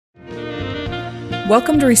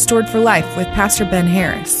Welcome to Restored for Life with Pastor Ben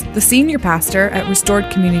Harris, the senior pastor at Restored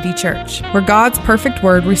Community Church, where God's perfect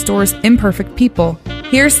word restores imperfect people.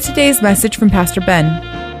 Here's today's message from Pastor Ben.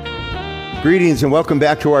 Greetings and welcome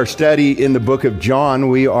back to our study in the book of John.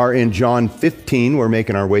 We are in John 15. We're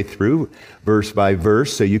making our way through verse by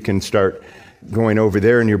verse, so you can start going over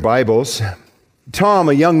there in your Bibles. Tom,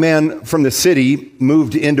 a young man from the city,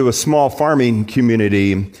 moved into a small farming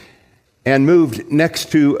community and moved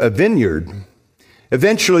next to a vineyard.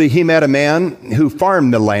 Eventually, he met a man who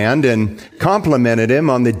farmed the land and complimented him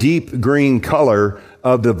on the deep green color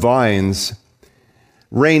of the vines.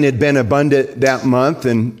 Rain had been abundant that month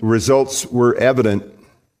and results were evident.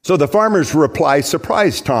 So the farmer's reply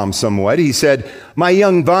surprised Tom somewhat. He said, "My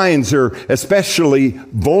young vines are especially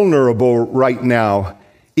vulnerable right now.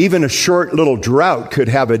 Even a short little drought could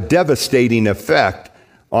have a devastating effect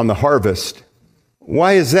on the harvest."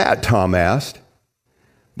 "Why is that?" Tom asked.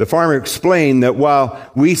 The farmer explained that while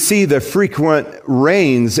we see the frequent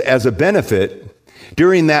rains as a benefit,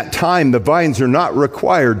 during that time the vines are not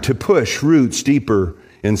required to push roots deeper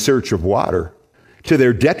in search of water. To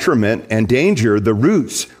their detriment and danger, the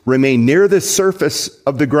roots remain near the surface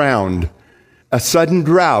of the ground. A sudden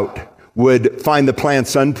drought would find the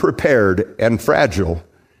plants unprepared and fragile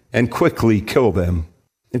and quickly kill them.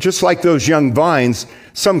 And just like those young vines,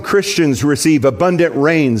 some Christians receive abundant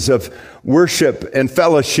rains of worship and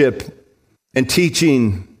fellowship and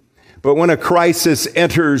teaching. But when a crisis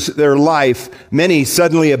enters their life, many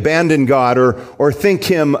suddenly abandon God or think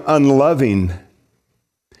him unloving.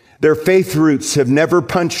 Their faith roots have never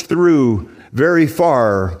punched through very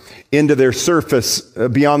far into their surface,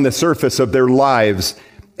 beyond the surface of their lives,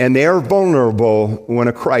 and they are vulnerable when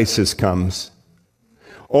a crisis comes.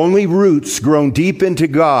 Only roots grown deep into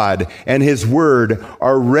God and His Word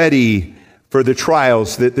are ready for the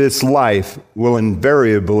trials that this life will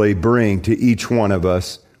invariably bring to each one of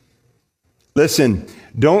us. Listen,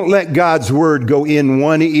 don't let God's Word go in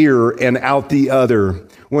one ear and out the other.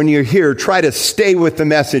 When you're here, try to stay with the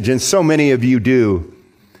message, and so many of you do.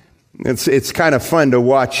 It's kind of fun to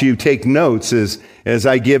watch you take notes as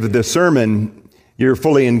I give the sermon. You're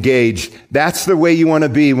fully engaged. That's the way you want to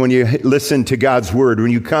be when you listen to God's Word.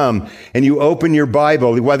 When you come and you open your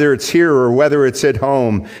Bible, whether it's here or whether it's at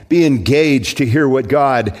home, be engaged to hear what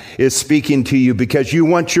God is speaking to you, because you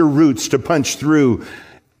want your roots to punch through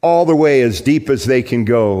all the way as deep as they can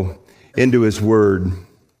go into His Word.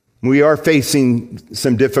 We are facing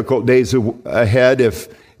some difficult days ahead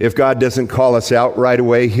if God doesn't call us out right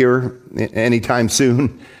away here anytime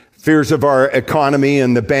soon. Fears of our economy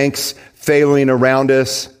and the banks failing around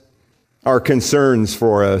us are concerns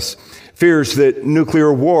for us. Fears that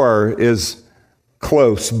nuclear war is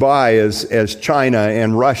close by as China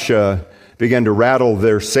and Russia begin to rattle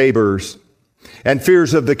their sabers. And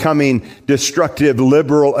fears of the coming destructive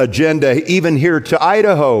liberal agenda, even here to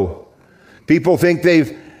Idaho. People think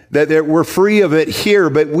that we're free of it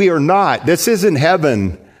here, but we are not. This isn't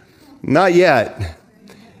heaven. Not yet.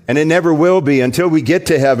 And it never will be. Until we get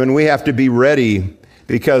to heaven, we have to be ready,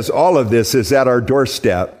 because all of this is at our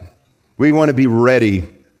doorstep. We want to be ready.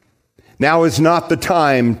 Now is not the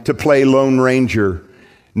time to play Lone Ranger.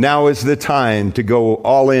 Now is the time to go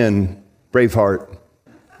all in, Braveheart.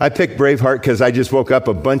 I picked Braveheart because I just woke up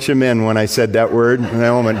a bunch of men when I said that word. And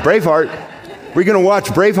I went, Braveheart? We're going to watch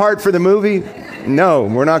Braveheart for the movie? No,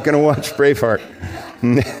 we're not going to watch Braveheart.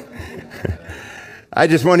 I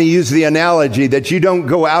just want to use the analogy that you don't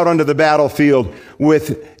go out onto the battlefield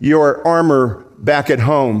with your armor back at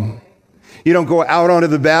home. You don't go out onto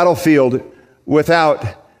the battlefield without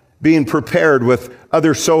being prepared with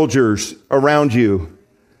other soldiers around you.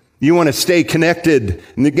 You want to stay connected.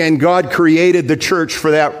 And again, God created the church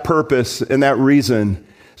for that purpose and that reason,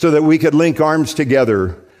 so that we could link arms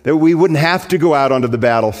together, that we wouldn't have to go out onto the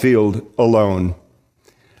battlefield alone.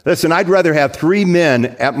 Listen, I'd rather have 3 men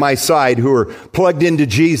at my side who are plugged into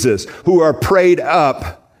Jesus, who are prayed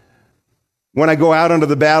up when I go out onto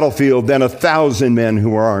the battlefield, than 1,000 men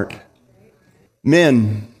who aren't.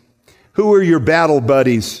 Men, who are your battle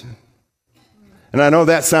buddies? And I know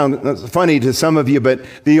that sounds funny to some of you, but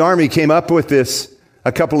the Army came up with this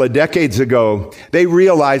a couple of decades ago. They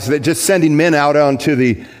realized that just sending men out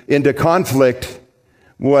into conflict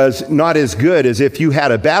was not as good as if you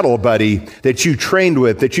had a battle buddy that you trained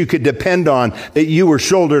with, that you could depend on, that you were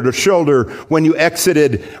shoulder to shoulder when you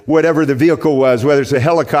exited whatever the vehicle was, whether it's a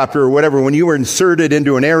helicopter or whatever. When you were inserted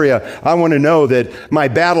into an area, I want to know that my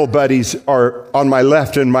battle buddies are on my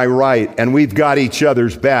left and my right, and we've got each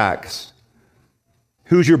other's backs.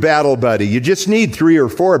 Who's your battle buddy? You just need 3 or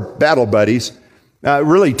 4 battle buddies.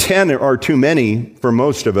 Really, 10 are too many for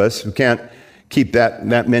most of us who can't keep that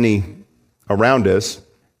many around us.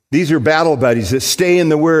 These are battle buddies that stay in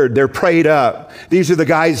the Word. They're prayed up. These are the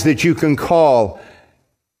guys that you can call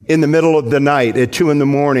in the middle of the night at 2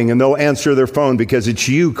 a.m, and they'll answer their phone because it's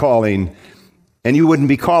you calling. And you wouldn't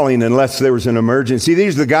be calling unless there was an emergency.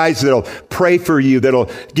 These are the guys that'll pray for you, that'll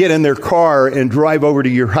get in their car and drive over to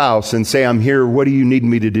your house and say, I'm here. What do you need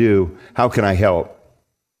me to do? How can I help?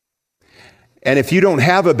 And if you don't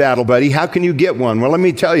have a battle buddy, how can you get one? Well, let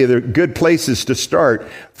me tell you, they're good places to start.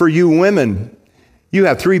 For you women, you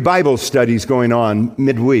have 3 Bible studies going on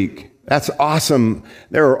midweek. That's awesome.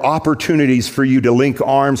 There are opportunities for you to link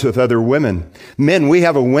arms with other women. Men, we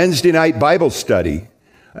have a Wednesday night Bible study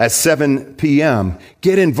at 7 p.m.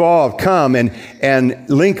 Get involved, come and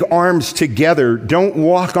link arms together. Don't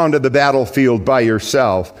walk onto the battlefield by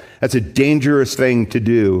yourself. That's a dangerous thing to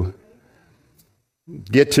do.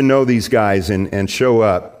 Get to know these guys and show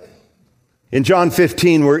up. In John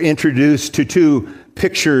 15, we're introduced to 2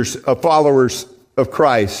 pictures of followers of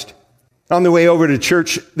Christ. On the way over to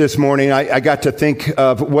church this morning, I got to think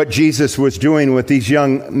of what Jesus was doing with these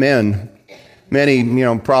young men. Many,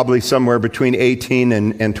 probably somewhere between 18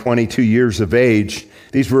 and 22 years of age.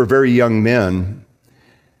 These were very young men.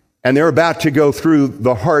 And they're about to go through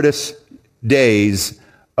the hardest days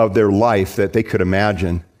of their life that they could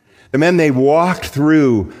imagine. The men they walked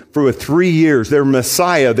through for 3 years, their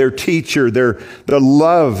Messiah, their teacher, the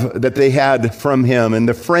love that they had from him and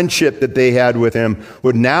the friendship that they had with him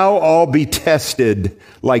would now all be tested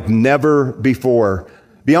like never before,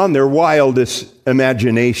 beyond their wildest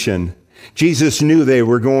imagination. Jesus knew they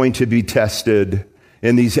were going to be tested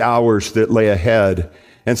in these hours that lay ahead.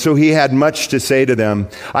 And so he had much to say to them.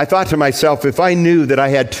 I thought to myself, if I knew that I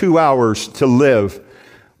had 2 hours to live,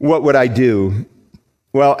 what would I do?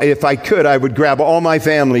 Well, if I could, I would grab all my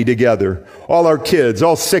family together, all our kids,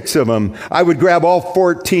 all 6 of them. I would grab all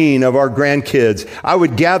 14 of our grandkids. I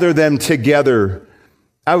would gather them together.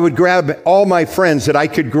 I would grab all my friends that I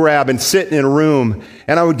could grab and sit in a room,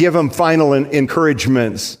 and I would give them final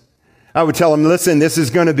encouragements. I would tell them, listen, this is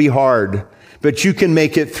going to be hard, but you can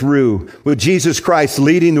make it through. With Jesus Christ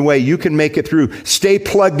leading the way, you can make it through. Stay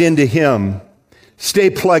plugged into him. Stay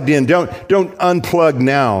plugged in. Don't unplug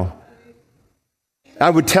now. I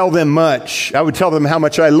would tell them much. I would tell them how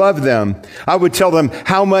much I love them. I would tell them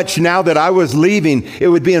how much now that I was leaving, it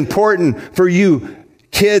would be important for you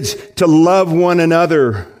kids to love one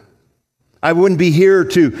another. I wouldn't be here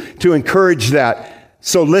to encourage that.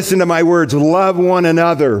 So listen to my words. Love one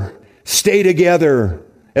another. Stay together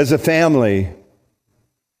as a family.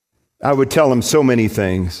 I would tell them so many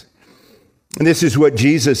things. And this is what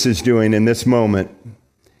Jesus is doing in this moment.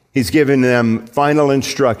 He's giving them final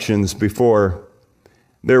instructions before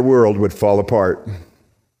their world would fall apart.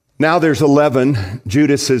 Now there's 11.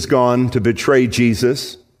 Judas has gone to betray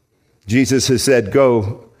Jesus. Jesus has said,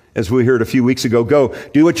 go, as we heard a few weeks ago, go,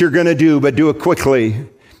 do what you're going to do, but do it quickly.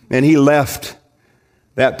 And he left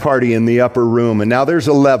that party in the upper room. And now there's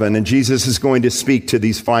 11, and Jesus is going to speak to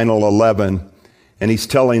these final 11, and he's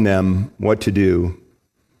telling them what to do.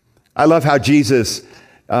 I love how Jesus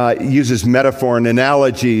uses metaphor and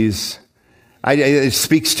analogies. It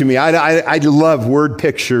speaks to me. I love word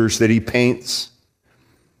pictures that he paints,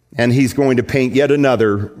 and he's going to paint yet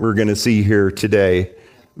another we're going to see here today.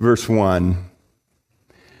 Verse 1.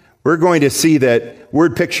 We're going to see that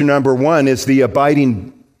word picture number 1 is the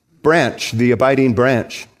abiding branch, the abiding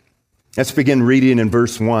branch. Let's begin reading in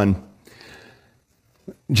verse 1.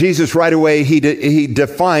 Jesus right away, he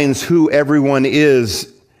defines who everyone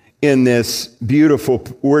is in this beautiful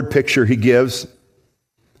word picture he gives.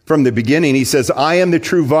 From the beginning, he says, I am the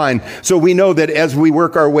true vine. So we know that as we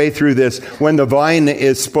work our way through this, when the vine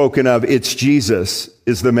is spoken of, it's Jesus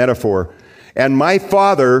is the metaphor. And my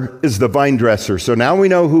Father is the vine dresser. So now we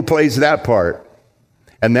know who plays that part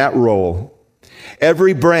and that role.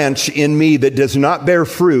 Every branch in me that does not bear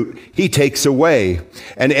fruit, he takes away.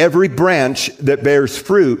 And every branch that bears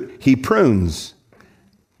fruit, he prunes,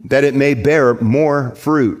 that it may bear more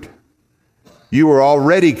fruit. You are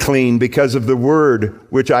already clean because of the word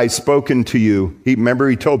which I've spoken to you. Remember,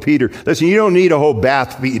 he told Peter, listen, you don't need a whole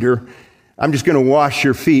bath, Peter. I'm just going to wash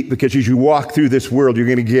your feet because as you walk through this world, you're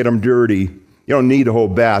going to get them dirty. You don't need a whole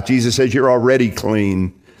bath. Jesus says you're already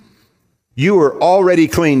clean. You are already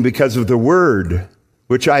clean because of the word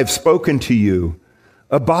which I have spoken to you.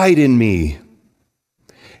 Abide in me,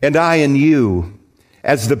 and I in you.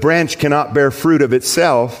 As the branch cannot bear fruit of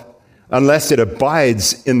itself unless it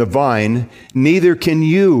abides in the vine, neither can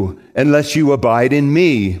you unless you abide in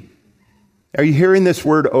me. Are you hearing this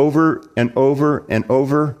word over and over and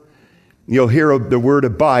over? You'll hear the word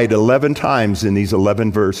abide 11 times in these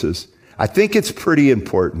 11 verses. I think it's pretty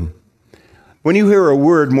important. When you hear a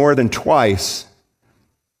word more than twice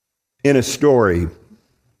in a story,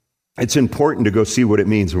 it's important to go see what it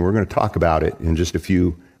means, and we're going to talk about it in just a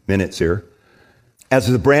few minutes here. As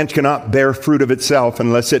the branch cannot bear fruit of itself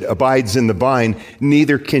unless it abides in the vine,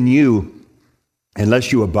 neither can you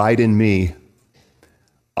unless you abide in me.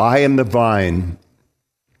 I am the vine,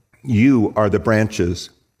 you are the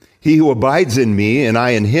branches. He who abides in me and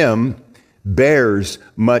I in him bears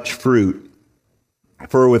much fruit.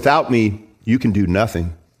 For without me, you can do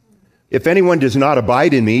nothing. If anyone does not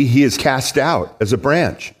abide in me, he is cast out as a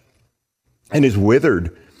branch and is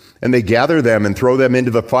withered, and they gather them and throw them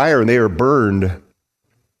into the fire, and they are burned.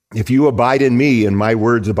 If you abide in me and my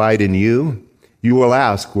words abide in you, you will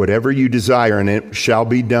ask whatever you desire, and it shall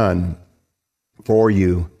be done for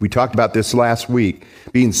you. We talked about this last week,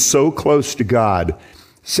 being so close to God,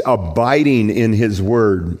 abiding in his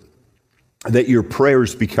word, that your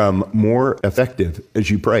prayers become more effective as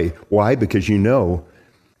you pray. Why? Because you know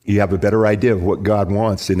you have a better idea of what God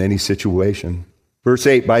wants in any situation. Verse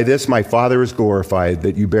 8, by this my Father is glorified,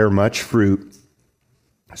 that you bear much fruit,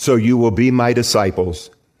 so you will be my disciples.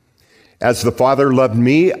 As the Father loved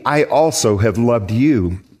me, I also have loved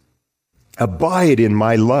you. Abide in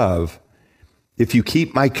my love. If you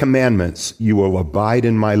keep my commandments, you will abide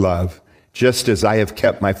in my love, just as I have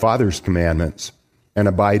kept my Father's commandments and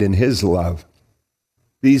abide in his love.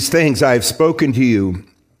 These things I have spoken to you,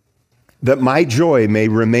 that my joy may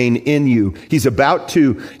remain in you. He's about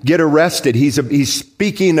to get arrested. He's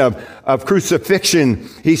speaking of crucifixion.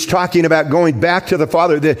 He's talking about going back to the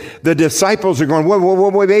Father. The disciples are going,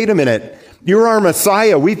 wait a minute. You're our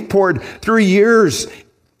Messiah. We've poured 3 years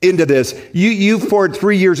into this. You've poured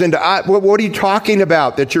 3 years into, what are you talking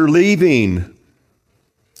about that you're leaving?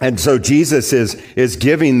 And so Jesus is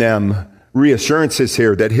giving them reassurances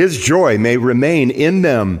here that his joy may remain in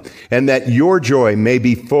them and that your joy may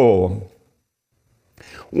be full.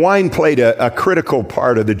 Wine played a critical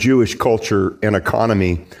part of the Jewish culture and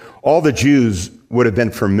economy. All the Jews would have been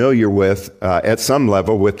familiar with, at some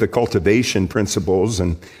level, with the cultivation principles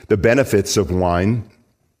and the benefits of wine.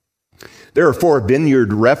 There are 4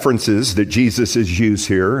 vineyard references that Jesus has used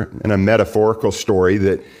here in a metaphorical story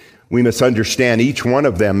that we must understand each one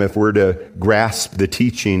of them if we're to grasp the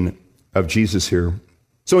teaching of Jesus here.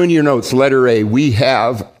 So in your notes, letter A, we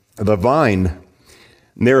have the vine.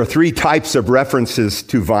 And there are 3 types of references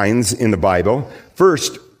to vines in the Bible.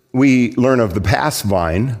 First, we learn of the past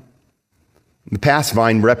vine. The past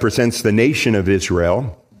vine represents the nation of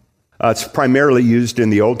Israel. It's primarily used in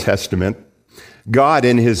the Old Testament. God,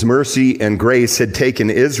 in his mercy and grace, had taken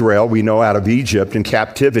Israel, we know, out of Egypt in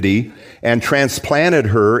captivity and transplanted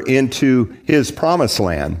her into his promised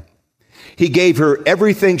land. He gave her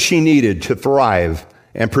everything she needed to thrive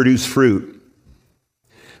and produce fruit.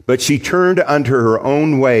 But she turned unto her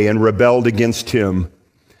own way and rebelled against him.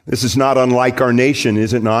 This is not unlike our nation,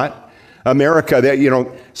 is it not?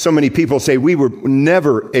 America, so many people say we were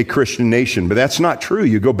never a Christian nation, but that's not true.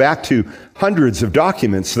 You go back to hundreds of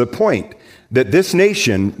documents to the point that this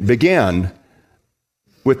nation began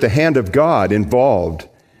with the hand of God involved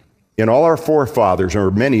in all our forefathers,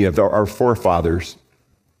 or many of our forefathers.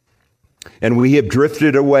 And we have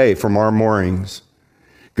drifted away from our moorings.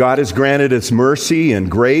 God has granted us mercy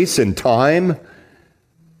and grace and time,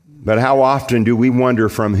 but how often do we wander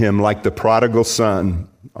from him like the prodigal son?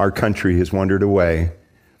 Our country has wandered away.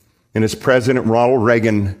 And as President Ronald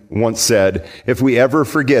Reagan once said, if we ever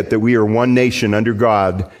forget that we are one nation under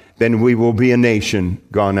God, then we will be a nation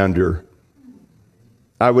gone under.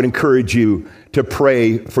 I would encourage you to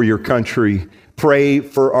pray for your country. Pray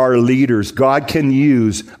for our leaders. God can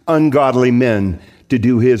use ungodly men to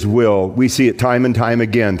do his will. We see it time and time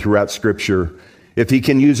again throughout Scripture. If he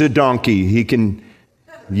can use a donkey, he can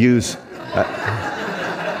use...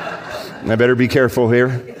 I better be careful here.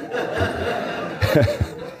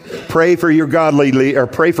 Pray for godly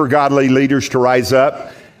leaders to rise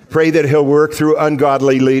up. Pray that he'll work through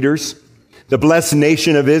ungodly leaders. The blessed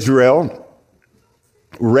nation of Israel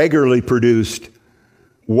regularly produced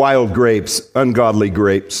wild grapes, ungodly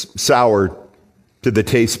grapes, sour to the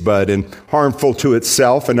taste bud and harmful to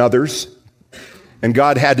itself and others. And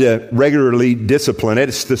God had to regularly discipline it.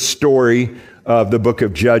 It's the story of the book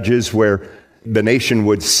of Judges where the nation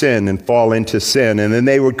would sin and fall into sin. And then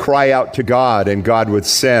they would cry out to God, and God would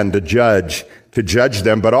send a judge to judge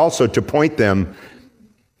them, but also to point them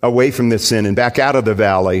away from the sin and back out of the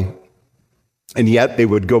valley. And yet they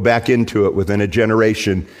would go back into it within a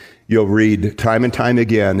generation. You'll read time and time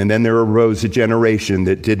again. And then there arose a generation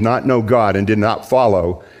that did not know God and did not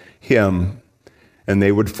follow him, and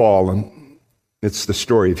they would fall. And it's the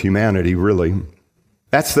story of humanity, really.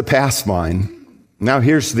 That's the past vine. Now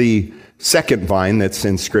here's the second vine that's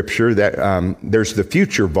in Scripture. That there's the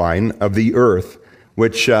future vine of the earth,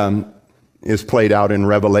 which is played out in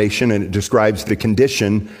Revelation, and it describes the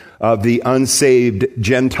condition of the unsaved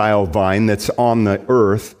Gentile vine that's on the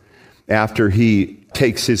earth after he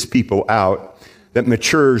takes his people out, that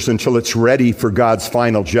matures until it's ready for God's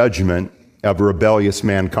final judgment of rebellious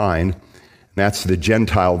mankind. That's the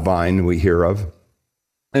Gentile vine we hear of.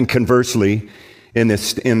 And conversely, in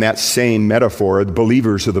that same metaphor, the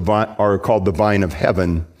believers of the vine are called the vine of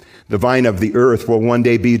heaven. The vine of the earth will one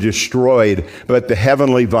day be destroyed, but the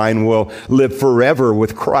heavenly vine will live forever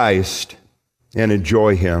with Christ and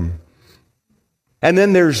enjoy him. And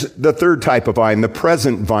then there's the third type of vine, the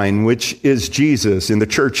present vine, which is Jesus in the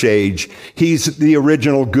church age. He's the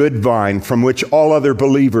original good vine from which all other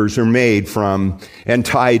believers are made from and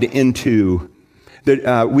tied into.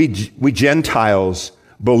 We Gentiles,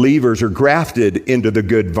 believers, are grafted into the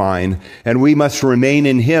good vine, and we must remain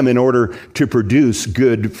in him in order to produce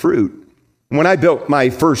good fruit. When I built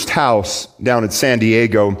my first house down in San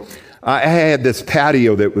Diego, I had this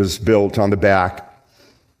patio that was built on the back.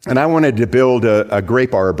 And I wanted to build a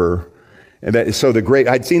grape arbor.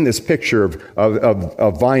 I'd seen this picture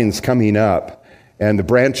of vines coming up and the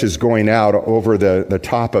branches going out over the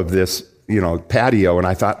top of this, patio. And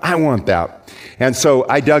I thought, I want that. And so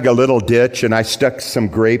I dug a little ditch and I stuck some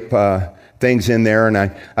grape things in there, and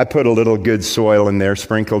I put a little good soil in there,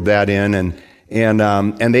 sprinkled that in,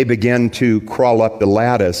 and they began to crawl up the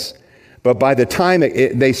lattice. But by the time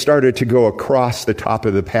they started to go across the top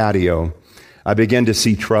of the patio, I began to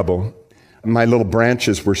see trouble. My little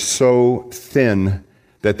branches were so thin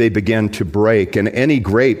that they began to break, and any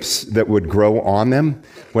grapes that would grow on them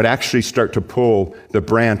would actually start to pull the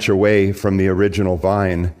branch away from the original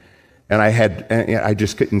vine. And I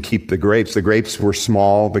just couldn't keep the grapes. The grapes were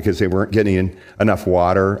small because they weren't getting enough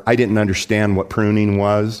water. I didn't understand what pruning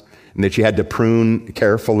was, and that you had to prune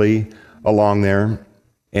carefully along there.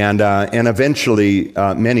 And eventually,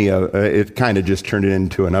 it kind of just turned it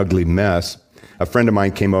into an ugly mess. A friend of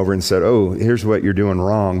mine came over and said, "Oh, here's what you're doing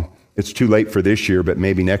wrong. It's too late for this year, but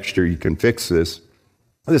maybe next year you can fix this."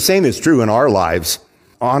 The same is true in our lives.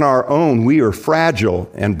 On our own, we are fragile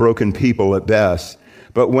and broken people at best.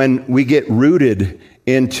 But when we get rooted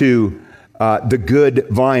into the good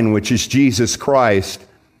vine, which is Jesus Christ,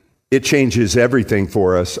 it changes everything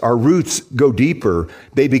for us. Our roots go deeper.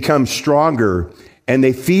 They become stronger, and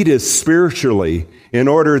they feed us spiritually in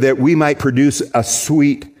order that we might produce a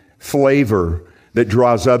sweet flavor that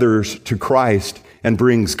draws others to Christ and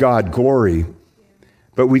brings God glory.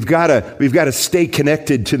 But we've got to stay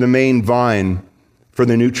connected to the main vine for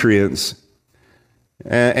the nutrients.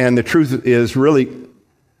 And the truth is, really,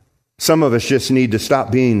 some of us just need to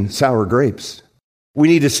stop being sour grapes. We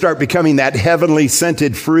need to start becoming that heavenly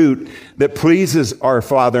scented fruit that pleases our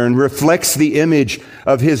Father and reflects the image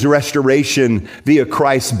of his restoration via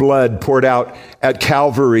Christ's blood poured out at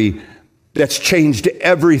Calvary that's changed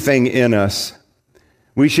everything in us.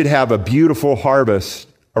 We should have a beautiful harvest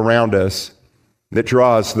around us that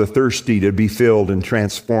draws the thirsty to be filled and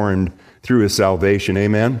transformed through his salvation.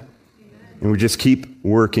 Amen? And we just keep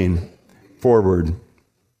working forward.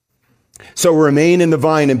 So remain in the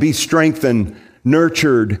vine and be strengthened,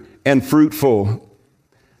 nurtured, and fruitful.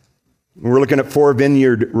 We're looking at 4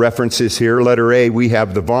 vineyard references here. Letter A, we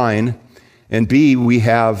have the vine. And B, we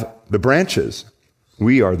have the branches.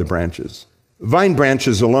 We are the branches. Vine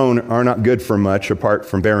branches alone are not good for much apart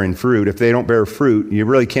from bearing fruit. If they don't bear fruit, you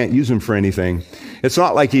really can't use them for anything. It's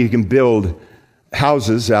not like you can build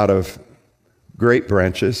houses out of grape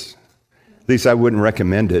branches. At least I wouldn't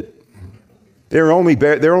recommend it. They're only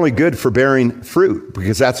good for bearing fruit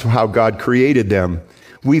because that's how God created them.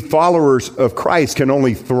 We followers of Christ can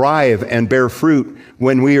only thrive and bear fruit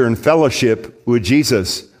when we are in fellowship with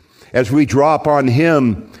Jesus. As we draw upon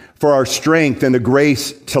him for our strength and the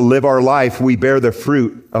grace to live our life, we bear the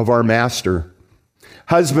fruit of our Master.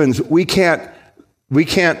 Husbands, we can't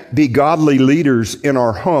be godly leaders in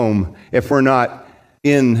our home if we're not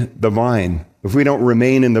in the vine, if we don't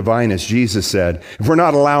remain in the vine, as Jesus said, if we're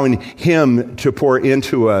not allowing him to pour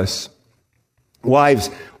into us.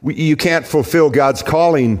 Wives, you can't fulfill God's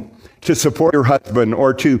calling to support your husband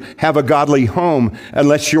or to have a godly home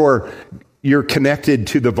unless you're connected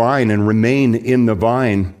to the vine and remain in the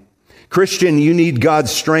vine. Christian, you need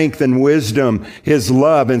God's strength and wisdom, his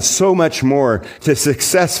love, and so much more to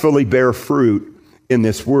successfully bear fruit in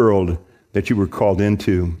this world that you were called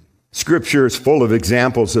into. Scripture is full of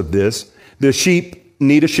examples of this. The sheep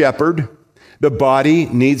need a shepherd. The body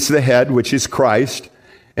needs the head, which is Christ.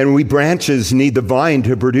 And we branches need the vine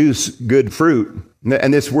to produce good fruit.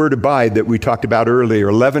 And this word abide that we talked about earlier,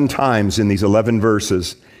 11 times in these 11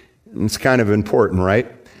 verses, It's kind of important, right?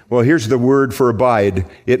 Well, here's the word for abide.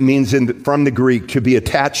 It means from the Greek to be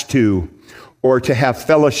attached to, or to have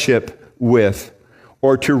fellowship with,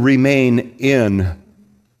 or to remain in.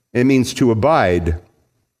 It means to abide.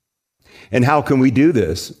 And how can we do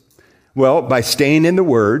this? Well, by staying in the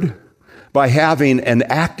Word, by having an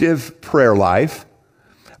active prayer life,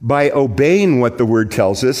 by obeying what the Word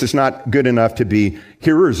tells us. It's not good enough to be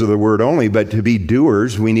hearers of the Word only, but to be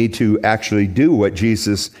doers. We need to actually do what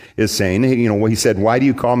Jesus is saying. He said, "Why do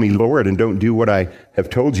you call me Lord and don't do what I have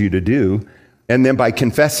told you to do?" And then by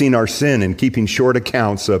confessing our sin and keeping short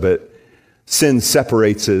accounts of it, sin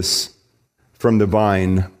separates us from the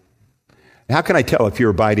vine. How can I tell if you're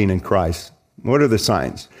abiding in Christ? What are the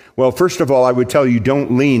signs? Well, first of all, I would tell you,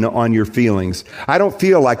 don't lean on your feelings. I don't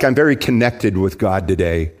feel like I'm very connected with God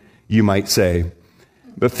today, you might say.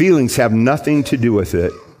 But feelings have nothing to do with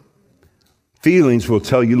it. Feelings will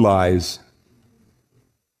tell you lies.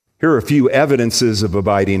 Here are a few evidences of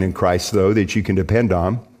abiding in Christ, though, that you can depend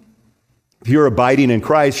on. If you're abiding in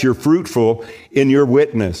Christ, you're fruitful in your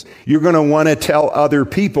witness. You're going to want to tell other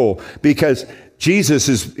people because Jesus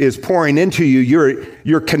is pouring into you.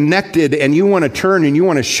 You're connected and you want to turn and you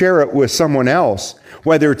want to share it with someone else,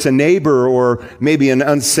 whether it's a neighbor or maybe an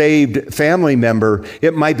unsaved family member.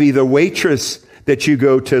 It might be the waitress that you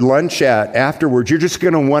go to lunch at afterwards. You're just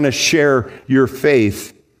going to want to share your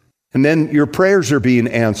faith. And then your prayers are being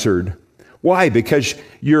answered. Why? Because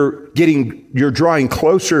you're drawing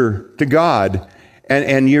closer to God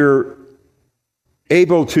and you're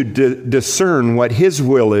able to discern what His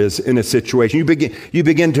will is in a situation. You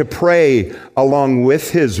begin to pray along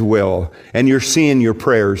with His will, and you're seeing your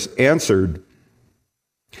prayers answered.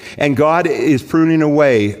 And God is pruning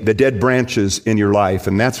away the dead branches in your life,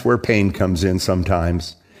 and that's where pain comes in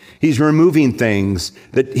sometimes. He's removing things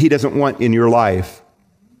that He doesn't want in your life.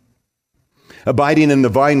 Abiding in the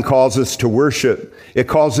vine calls us to worship. It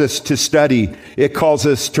calls us to study. It calls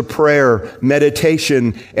us to prayer,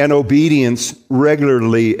 meditation, and obedience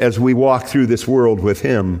regularly as we walk through this world with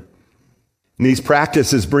Him. And these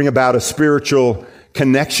practices bring about a spiritual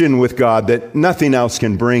connection with God that nothing else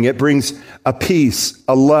can bring. It brings a peace,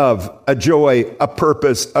 a love, a joy, a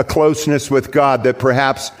purpose, a closeness with God that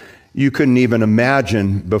perhaps you couldn't even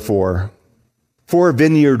imagine before. 4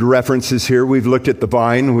 vineyard references here. We've looked at the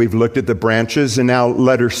vine, we've looked at the branches, and now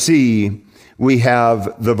letter C, we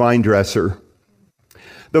have the vine dresser.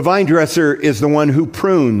 The vine dresser is the one who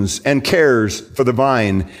prunes and cares for the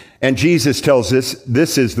vine, and Jesus tells us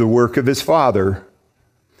this is the work of His Father.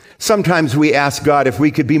 Sometimes we ask God if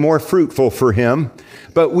we could be more fruitful for Him,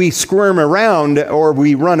 but we squirm around or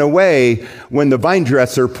we run away when the vine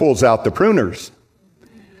dresser pulls out the pruners.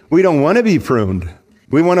 We don't want to be pruned.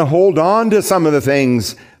 We want to hold on to some of the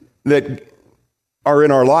things that are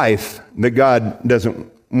in our life that God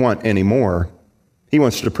doesn't want anymore. He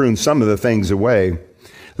wants to prune some of the things away.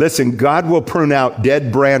 Listen, God will prune out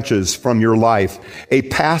dead branches from your life, a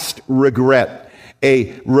past regret,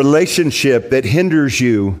 a relationship that hinders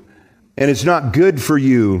you and is not good for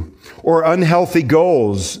you, or unhealthy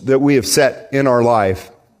goals that we have set in our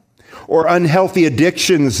life, or unhealthy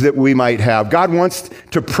addictions that we might have. God wants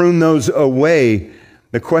to prune those away.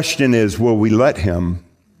 The question is, will we let Him?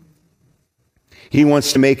 He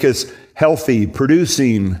wants to make us healthy,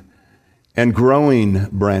 producing and growing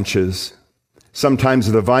branches.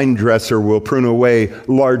 Sometimes the vine dresser will prune away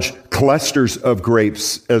large clusters of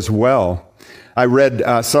grapes as well. I read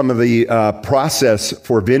some of the process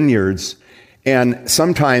for vineyards, and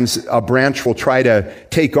sometimes a branch will try to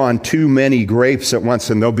take on too many grapes at once,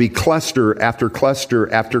 and there'll be cluster after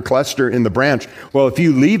cluster after cluster in the branch. Well, if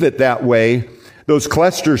you leave it that way, those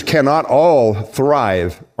clusters cannot all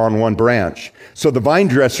thrive on one branch. So the vine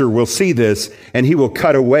dresser will see this, and he will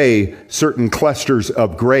cut away certain clusters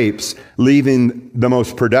of grapes, leaving the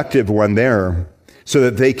most productive one there, so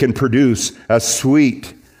that they can produce a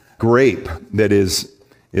sweet grape that is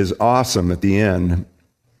awesome at the end.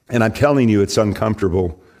 And I'm telling you, it's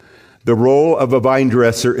uncomfortable. The role of a vine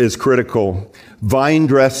dresser is critical.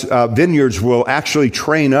 Vineyards will actually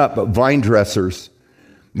train up vine dressers.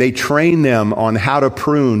 They train them on how to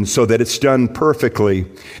prune so that it's done perfectly.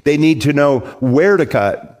 They need to know where to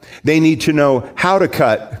cut. They need to know how to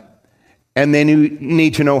cut. And they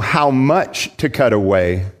need to know how much to cut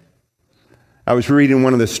away. I was reading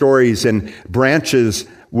one of the stories, and branches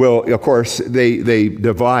will, of course, they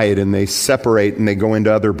divide and they separate and they go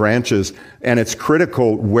into other branches. And it's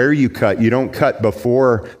critical where you cut. You don't cut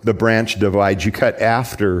before the branch divides. You cut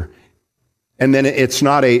after. And then it's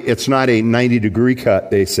not a 90-degree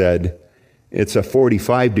cut, they said. It's a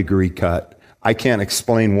 45-degree cut. I can't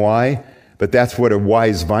explain why, but that's what a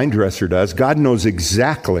wise vine dresser does. God knows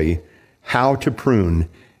exactly how to prune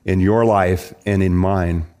in your life and in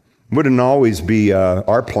mine. Wouldn't always be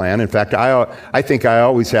our plan. In fact, I think I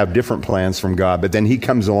always have different plans from God, but then he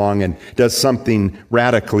comes along and does something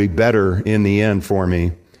radically better in the end for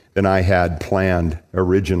me than I had planned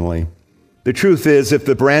originally. The truth is, if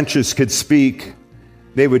the branches could speak,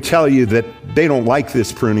 they would tell you that they don't like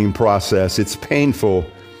this pruning process. It's painful.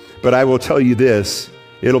 But I will tell you this,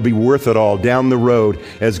 it'll be worth it all down the road.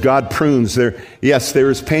 As God prunes, there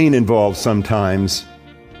is pain involved sometimes.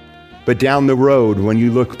 But down the road, when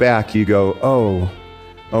you look back, you go, oh,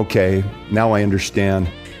 okay, now I understand.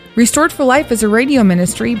 Restored for Life is a radio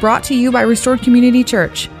ministry brought to you by Restored Community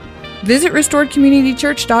Church. Visit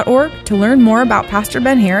restoredcommunitychurch.org to learn more about Pastor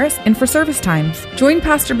Ben Harris and for service times. Join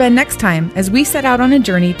Pastor Ben next time as we set out on a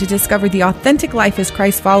journey to discover the authentic life as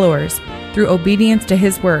Christ followers through obedience to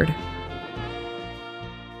his word.